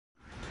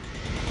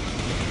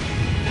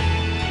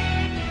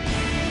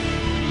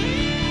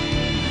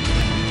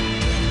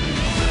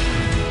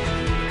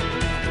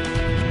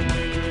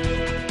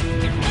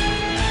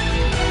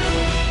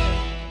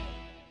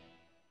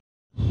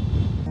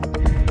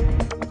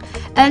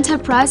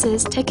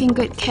enterprises taking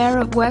good care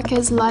of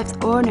workers' lives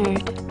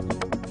honored.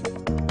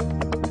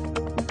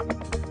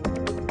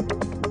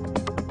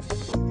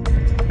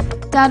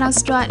 Đà Nẵng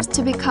strives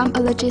to become a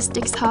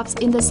logistics hub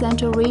in the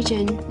central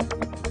region.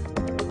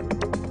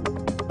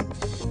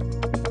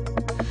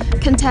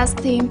 Contest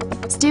theme: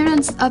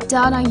 Students of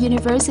Đà Nẵng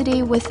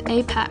University with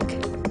APAC.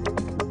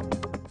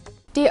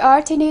 The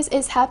RT News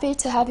is happy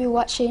to have you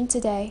watching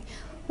today.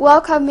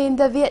 Welcoming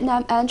the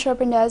Vietnam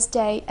Entrepreneurs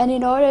Day, and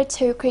in order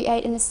to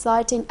create an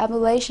exciting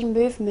emulation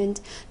movement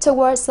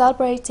towards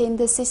celebrating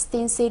the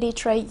 16th City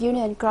Trade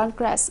Union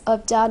Congress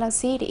of Đà Nẵng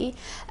City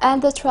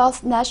and the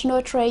 12th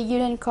National Trade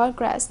Union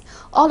Congress,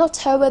 on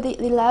October the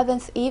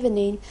 11th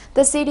evening,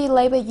 the City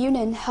Labor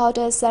Union held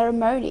a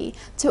ceremony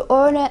to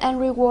honor and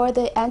reward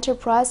the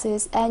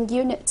enterprises and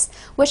units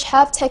which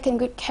have taken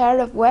good care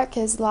of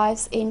workers'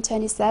 lives in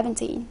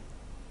 2017.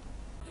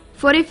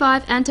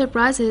 45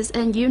 enterprises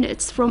and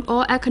units from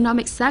all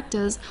economic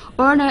sectors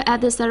honored at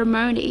the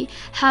ceremony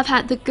have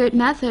had the good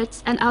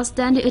methods and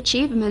outstanding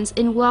achievements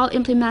in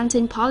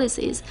well-implementing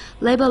policies,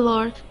 labor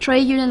law,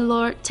 trade union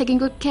law, taking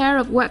good care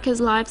of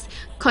workers' lives,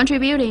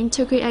 contributing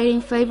to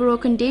creating favorable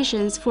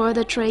conditions for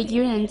the trade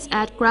unions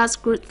at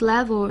grassroots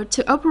level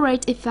to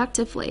operate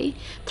effectively.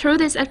 Through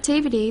this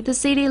activity, the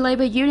City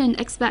Labor Union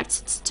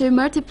expects to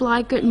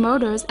multiply good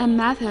models and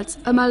methods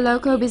among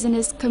local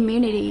business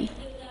community.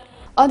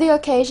 On the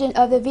occasion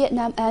of the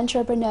Vietnam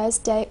Entrepreneurs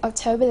Day,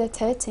 October the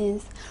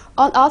 13th,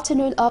 on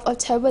afternoon of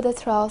October the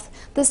 12th,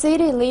 the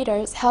city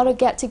leaders held a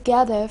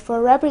get-together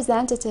for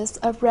representatives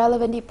of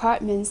relevant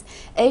departments,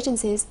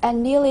 agencies,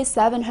 and nearly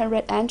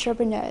 700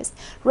 entrepreneurs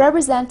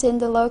representing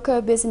the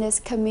local business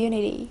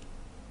community.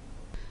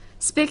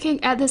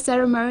 Speaking at the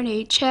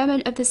ceremony,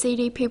 Chairman of the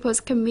City People's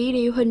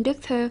Committee, Hưng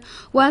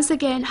once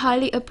again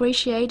highly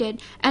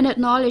appreciated and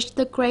acknowledged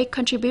the great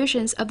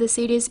contributions of the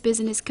city's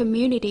business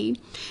community.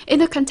 In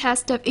the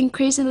context of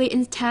increasingly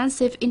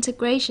intensive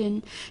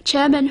integration,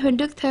 Chairman Hưng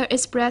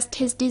expressed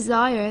his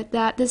desire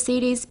that the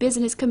city's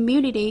business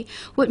community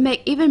would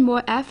make even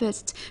more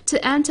efforts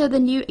to enter the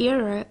new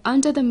era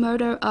under the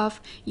motto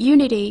of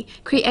unity,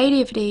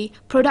 creativity,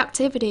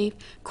 productivity,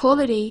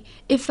 quality,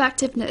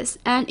 effectiveness,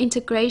 and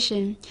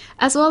integration,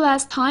 as well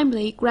as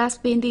timely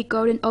grasping the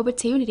golden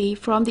opportunity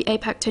from the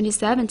APAC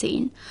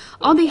 2017.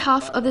 On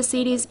behalf of the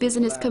city's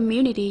business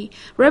community,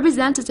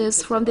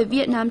 representatives from the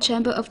Vietnam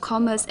Chamber of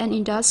Commerce and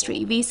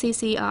Industry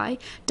 (VCCI)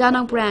 Đà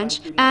Nẵng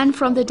branch and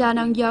from the Đà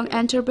Nẵng Young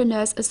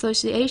Entrepreneurs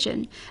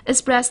Association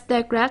expressed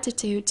their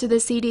gratitude to the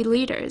city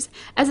leaders,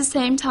 at the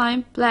same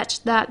time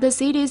pledged that the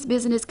city's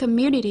business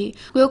community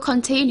will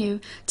continue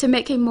to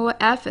make more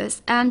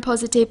efforts and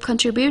positive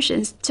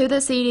contributions to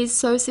the city's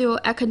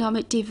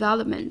socio-economic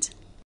development.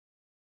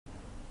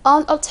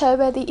 On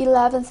October the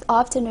 11th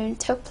afternoon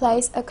took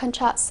place a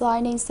contract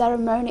signing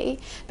ceremony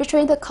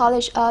between the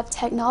College of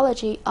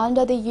Technology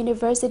under the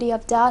University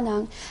of Đà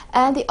Nẵng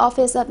and the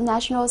Office of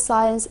National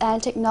Science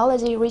and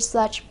Technology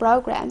Research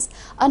Programs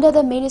under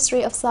the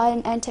Ministry of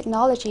Science and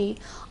Technology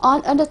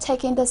on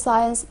undertaking the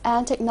Science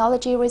and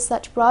Technology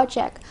Research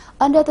Project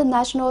under the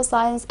National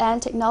Science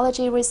and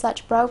Technology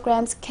Research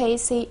Programs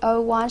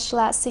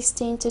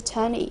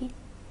KC01/16-20.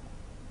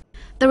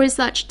 The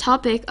research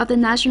topic of the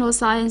National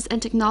Science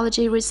and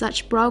Technology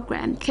Research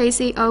Program,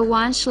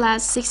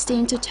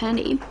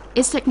 KC01/16-20,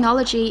 is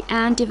technology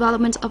and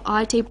development of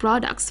IT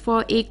products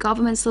for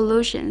e-government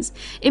solutions.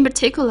 In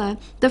particular,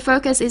 the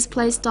focus is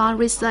placed on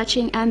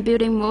researching and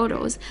building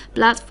models,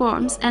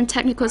 platforms, and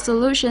technical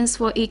solutions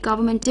for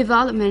e-government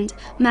development,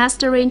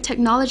 mastering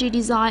technology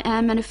design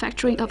and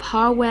manufacturing of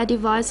hardware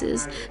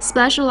devices,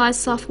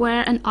 specialized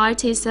software and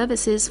IT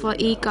services for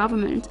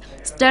e-government,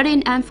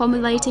 studying and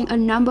formulating a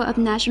number of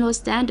national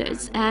standards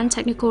and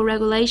technical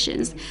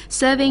regulations,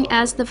 serving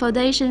as the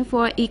foundation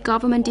for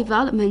e-government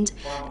development,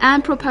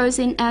 and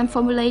proposing and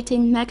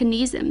formulating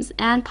mechanisms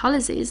and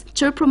policies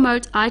to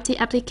promote IT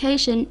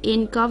application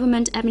in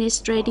government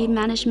administrative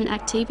management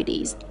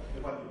activities.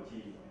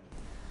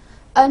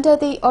 Under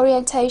the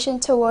orientation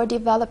toward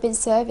developing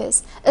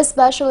service,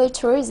 especially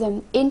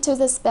tourism, into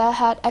the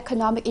spearhead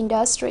economic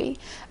industry,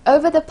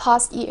 over the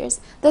past years,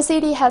 the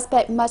city has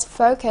paid much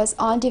focus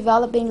on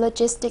developing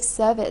logistics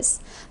service.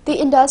 The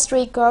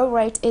industry growth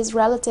rate is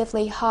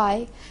relatively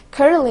high.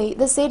 Currently,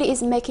 the city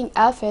is making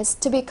efforts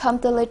to become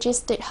the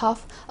logistic hub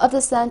of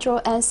the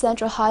Central and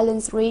Central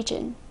Highlands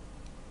region.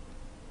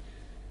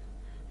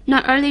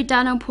 Not only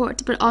Đà Nẵng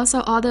Port, but also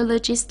other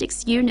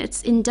logistics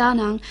units in Đà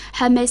Nẵng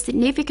have made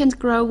significant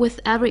growth with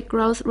average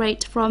growth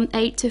rate from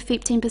 8 to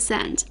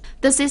 15%.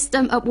 The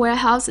system of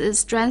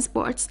warehouses,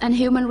 transports, and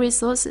human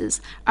resources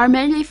are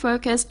mainly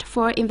focused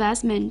for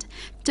investment.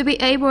 To be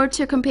able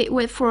to compete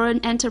with foreign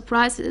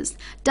enterprises,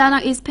 Đà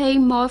Nẵng is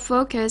paying more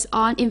focus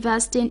on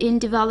investing in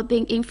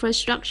developing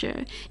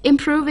infrastructure,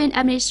 improving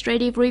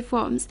administrative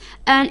reforms,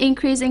 and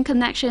increasing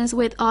connections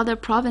with other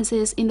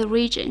provinces in the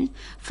region.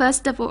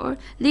 First of all,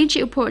 Liên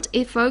Chiểu Port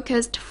is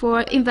focused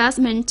for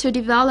investment to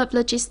develop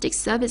logistics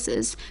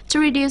services to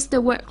reduce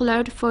the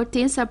workload for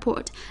Tin Sa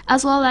Port,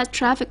 as well as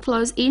traffic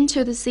flows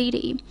into the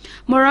city.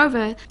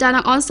 Moreover, Đà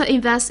Nẵng also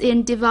invests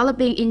in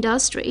developing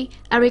industry,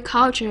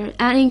 agriculture,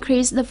 and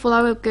increase the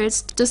flow of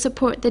goods to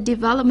support the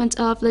development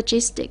of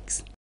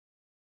logistics.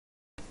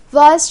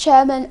 Vice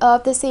Chairman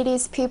of the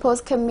city's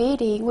People's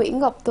Committee, Nguyễn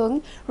Ngọc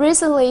Tuấn,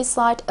 recently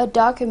signed a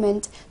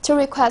document to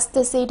request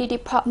the City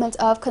Department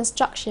of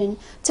Construction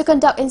to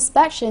conduct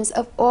inspections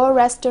of all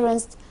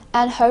restaurants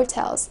and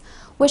hotels,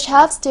 which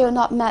have still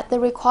not met the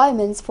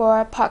requirements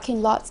for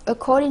parking lots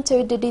according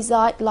to the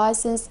desired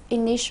license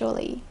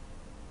initially.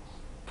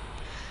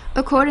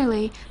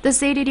 Accordingly, the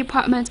City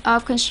Department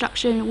of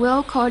Construction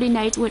will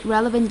coordinate with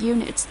relevant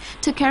units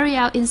to carry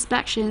out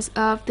inspections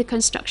of the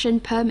construction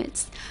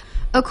permits.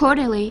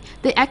 Accordingly,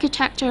 the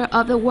architecture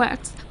of the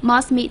works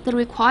must meet the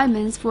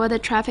requirements for the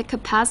traffic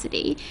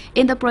capacity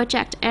in the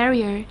project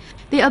area,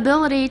 the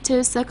ability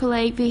to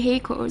circulate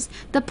vehicles,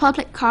 the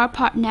public car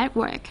park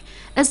network.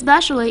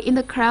 Especially in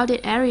the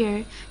crowded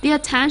area, the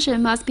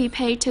attention must be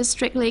paid to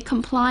strictly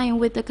complying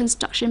with the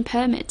construction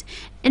permit,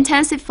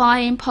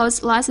 intensifying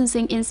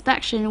post-licensing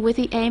inspection with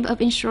the aim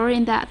of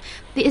ensuring that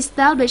the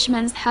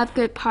establishments have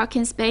good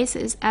parking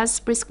spaces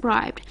as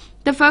prescribed.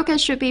 The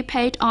focus should be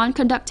paid on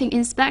conducting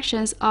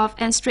inspections of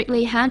and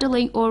strictly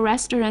handling all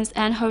restaurants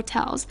and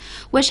hotels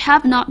which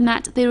have not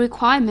met the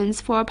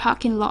requirements for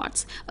parking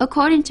lots,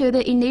 according to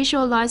the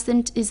initial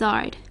license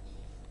desired.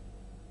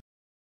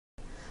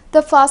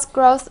 The fast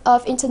growth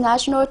of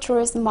international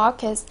tourist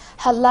markets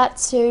had led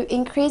to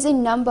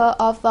increasing number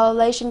of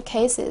violation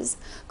cases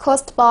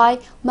caused by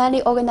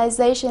many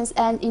organizations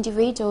and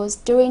individuals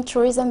doing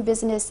tourism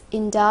business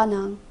in Đà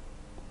Nẵng.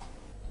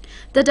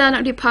 The Đà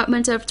Nẵng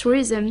Department of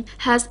Tourism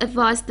has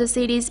advised the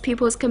city's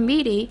People's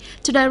Committee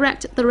to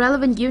direct the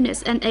relevant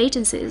units and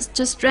agencies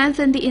to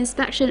strengthen the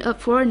inspection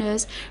of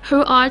foreigners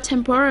who are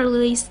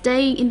temporarily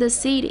staying in the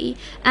city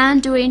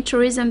and doing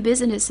tourism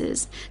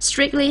businesses,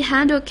 strictly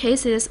handle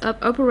cases of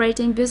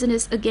operating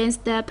business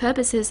against their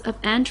purposes of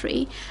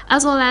entry,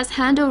 as well as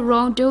handle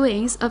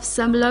wrongdoings of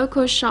some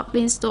local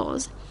shopping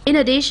stores. In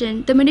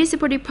addition, the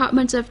Municipal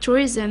Department of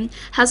Tourism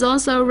has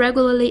also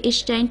regularly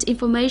exchanged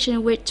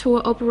information with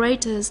tour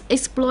operators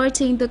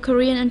exploiting the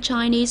Korean and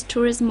Chinese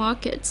tourist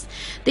markets.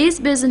 These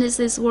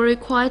businesses were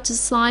required to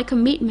sign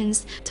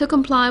commitments to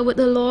comply with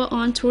the law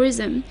on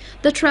tourism.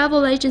 The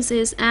travel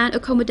agencies and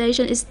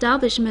accommodation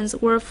establishments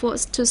were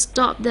forced to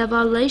stop their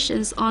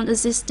violations on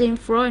assisting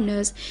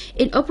foreigners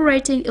in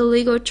operating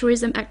illegal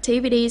tourism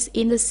activities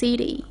in the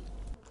city.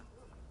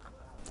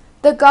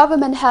 The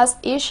government has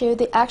issued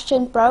the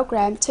action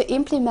program to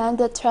implement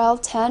the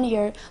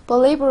 12th10-year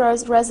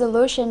Politburo's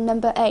Resolution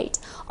No. 8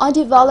 on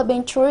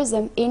developing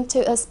tourism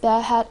into a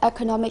spearhead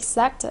economic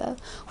sector,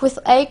 with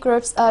 8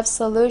 groups of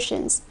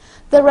solutions.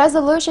 The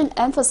resolution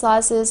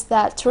emphasizes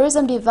that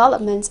tourism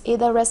development is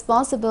the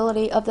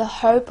responsibility of the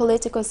whole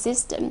political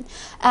system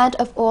and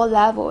of all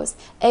levels,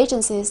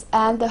 agencies,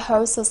 and the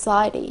whole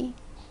society.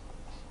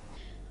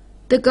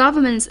 The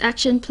government's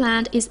action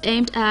plan is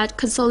aimed at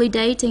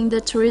consolidating the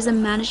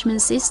tourism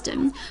management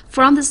system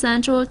from the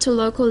central to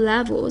local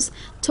levels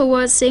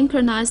towards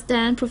synchronized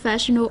and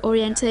professional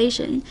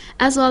orientation,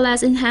 as well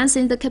as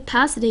enhancing the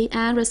capacity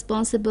and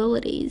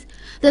responsibilities.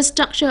 The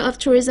structure of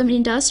tourism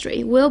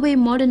industry will be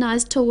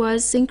modernized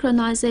towards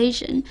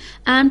synchronization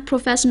and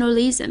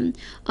professionalism,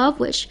 of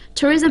which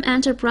tourism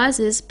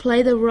enterprises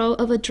play the role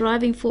of a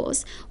driving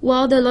force,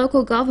 while the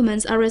local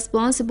governments are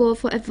responsible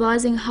for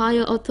advising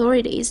higher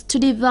authorities to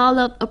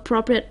develop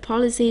appropriate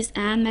policies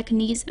and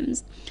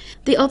mechanisms.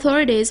 The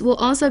authorities will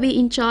also be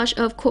in charge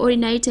of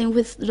coordinating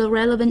with the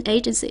relevant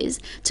agencies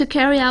to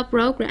carry out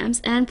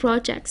programs and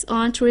projects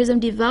on tourism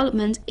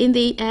development in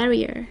the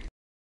area.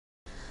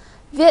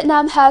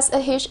 Vietnam has a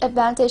huge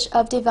advantage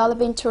of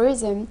developing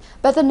tourism,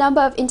 but the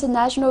number of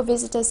international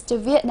visitors to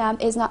Vietnam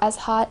is not as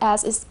high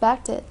as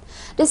expected.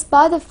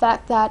 Despite the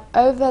fact that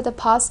over the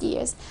past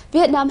years,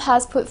 Vietnam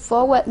has put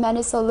forward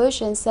many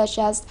solutions such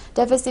as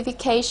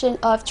diversification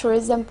of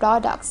tourism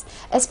products,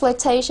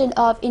 exploitation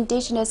of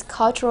indigenous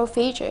cultural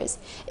features,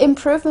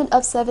 improvement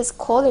of service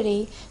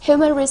quality,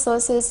 human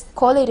resources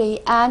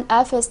quality, and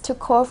efforts to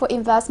call for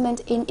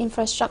investment in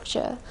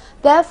infrastructure.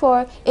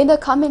 Therefore, in the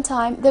coming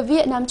time, the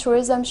Vietnam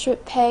tourism should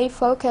pay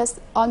focus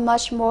on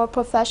much more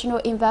professional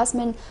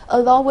investment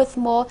along with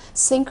more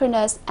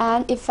synchronous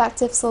and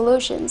effective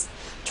solutions.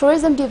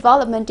 Tourism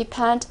development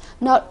depends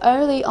not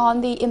only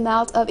on the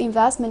amount of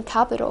investment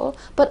capital,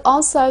 but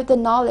also the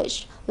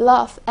knowledge,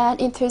 love, and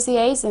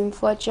enthusiasm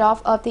for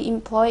job of the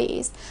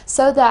employees,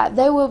 so that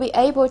they will be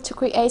able to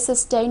create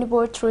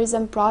sustainable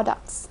tourism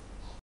products.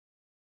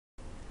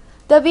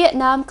 The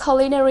Vietnam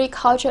Culinary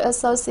Culture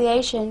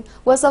Association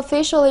was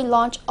officially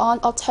launched on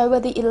October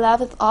the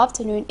 11th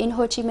afternoon in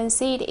Ho Chi Minh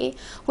City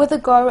with the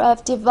goal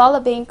of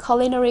developing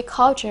culinary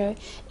culture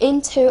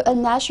into a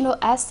national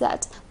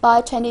asset by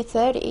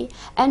 2030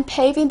 and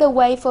paving the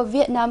way for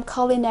Vietnam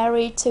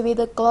culinary to be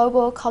the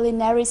global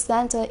culinary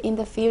center in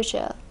the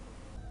future.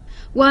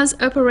 Once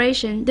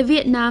operation, the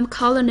Vietnam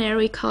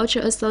Culinary Culture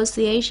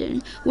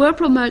Association will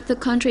promote the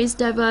country's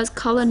diverse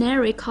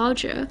culinary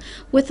culture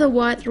with a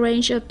wide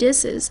range of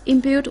dishes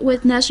imbued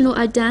with national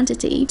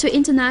identity to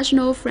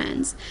international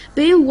friends,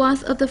 being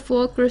one of the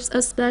 4 groups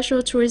of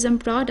special tourism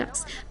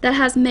products that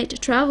has made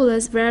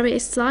travelers very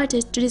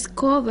excited to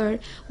discover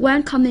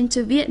when coming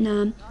to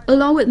Vietnam,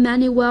 along with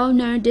many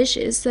well-known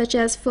dishes such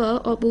as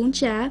pho or bún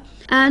chả,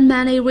 and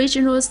many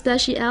regional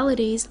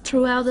specialities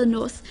throughout the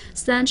North,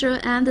 Central,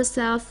 and the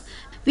South.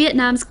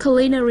 Vietnam's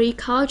culinary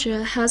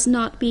culture has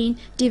not been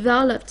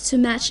developed to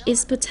match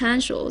its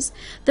potentials.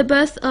 The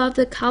birth of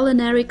the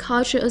Culinary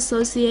Culture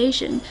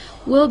Association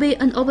will be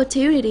an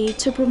opportunity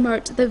to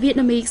promote the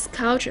Vietnamese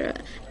culture,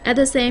 at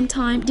the same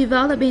time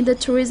developing the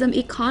tourism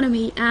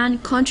economy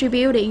and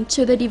contributing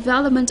to the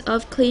development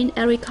of clean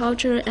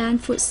agriculture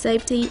and food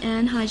safety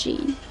and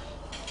hygiene.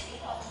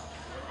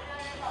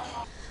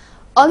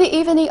 On the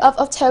evening of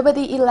October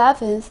the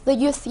 11th, the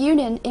Youth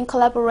Union, in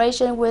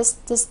collaboration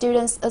with the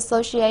Students'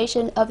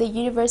 Association of the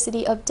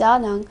University of Da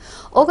Nang,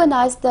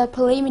 organized the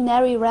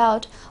preliminary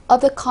round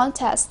of the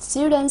contest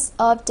Students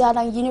of Da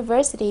Nang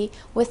University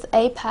with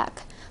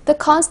APAC. The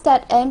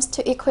contest aims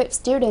to equip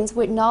students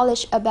with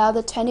knowledge about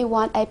the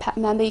 21 APAC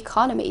member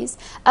economies,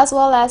 as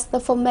well as the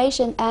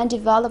formation and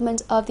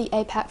development of the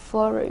APAC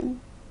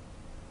Forum.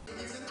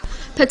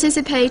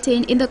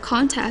 Participating in the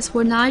contest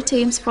were 9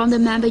 teams from the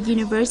member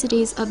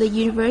universities of the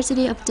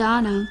University of Da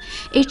Nang.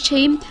 Each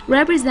team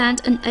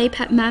represents an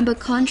APAC member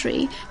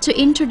country to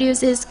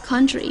introduce its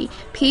country,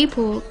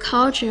 people,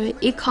 culture,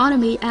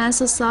 economy, and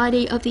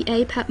society of the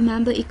APAC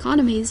member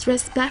economies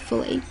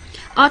respectively.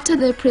 After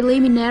the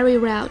preliminary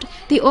round,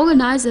 the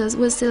organizers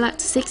will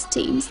select 6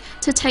 teams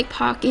to take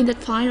part in the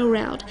final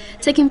round,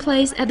 taking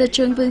place at the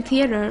Trung Binh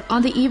Theatre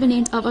on the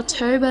evening of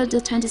October the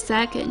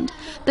 22nd.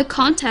 The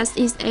contest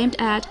is aimed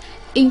at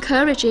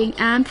encouraging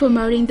and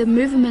promoting the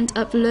movement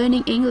of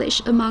learning English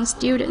among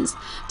students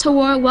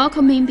toward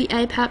welcoming the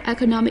APAC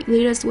Economic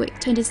Leaders Week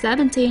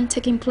 2017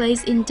 taking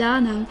place in Da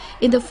Nang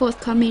in the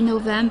forthcoming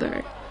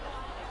November.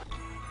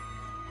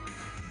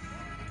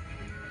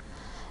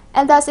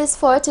 And that's it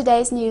for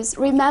today's news.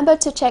 Remember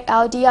to check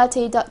out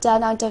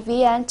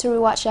drt.danang.vn to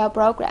rewatch our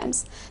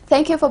programs.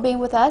 Thank you for being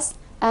with us,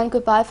 and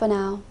goodbye for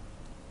now.